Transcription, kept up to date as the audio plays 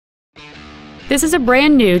This is a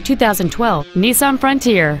brand new 2012 Nissan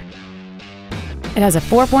Frontier. It has a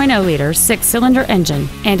 4.0-liter six-cylinder engine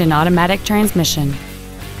and an automatic transmission.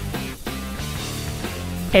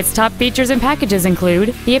 Its top features and packages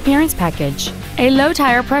include the appearance package, a low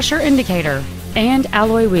tire pressure indicator, and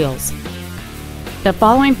alloy wheels. The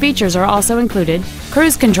following features are also included: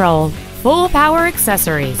 cruise control, full power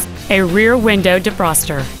accessories, a rear window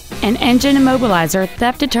defroster, an engine immobilizer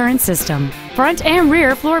theft deterrent system, front and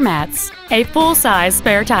rear floor mats, a full-size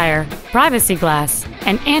spare tire, privacy glass,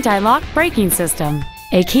 an anti-lock braking system,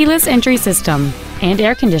 a keyless entry system, and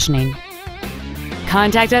air conditioning.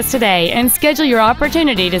 Contact us today and schedule your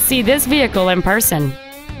opportunity to see this vehicle in person.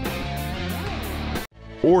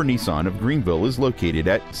 Orr Nissan of Greenville is located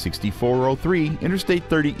at 6403 Interstate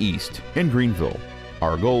 30 East in Greenville.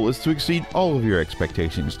 Our goal is to exceed all of your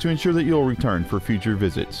expectations to ensure that you'll return for future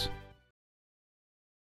visits.